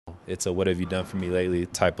it's a what have you done for me lately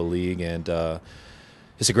type of league, and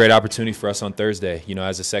it's a great opportunity for us on Thursday,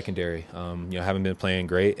 as a secondary. Haven't been playing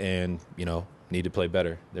great and, need to play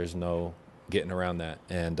better. There's no getting around that,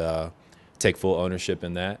 and take full ownership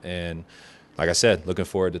in that. And like I said, looking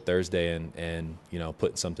forward to Thursday and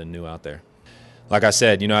putting something new out there. Like I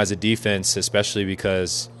said, as a defense, especially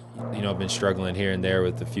because, I've been struggling here and there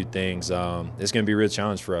with a few things, it's going to be a real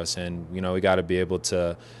challenge for us. And, we got to be able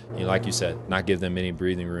to, like you said, not give them any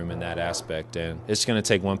breathing room in that aspect. And it's going to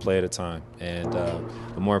take one play at a time. And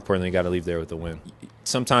but more importantly, you got to leave there with the win.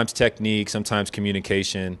 Sometimes technique, sometimes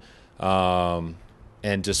communication, and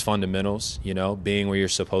just fundamentals, being where you're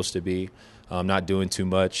supposed to be, not doing too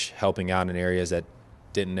much, helping out in areas that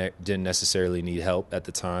didn't necessarily need help at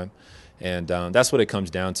the time. And that's what it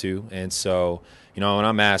comes down to. And so, when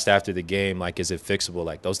I'm asked after the game, like, is it fixable?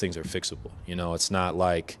 Like, those things are fixable. It's not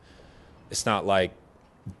like I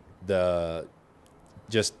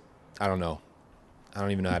don't know. I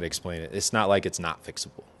don't even know how to explain it. It's not like it's not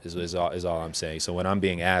fixable is all I'm saying. So when I'm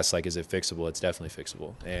being asked, like, is it fixable? It's definitely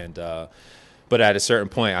fixable. And but at a certain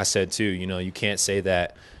point, I said, too, you can't say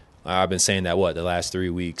that. I've been saying that, the last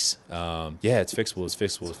 3 weeks. It's fixable, it's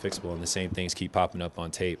fixable, it's fixable, and the same things keep popping up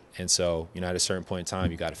on tape. And so, at a certain point in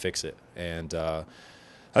time, you got to fix it. And I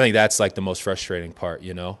think that's, like, the most frustrating part,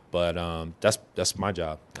 but that's my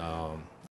job.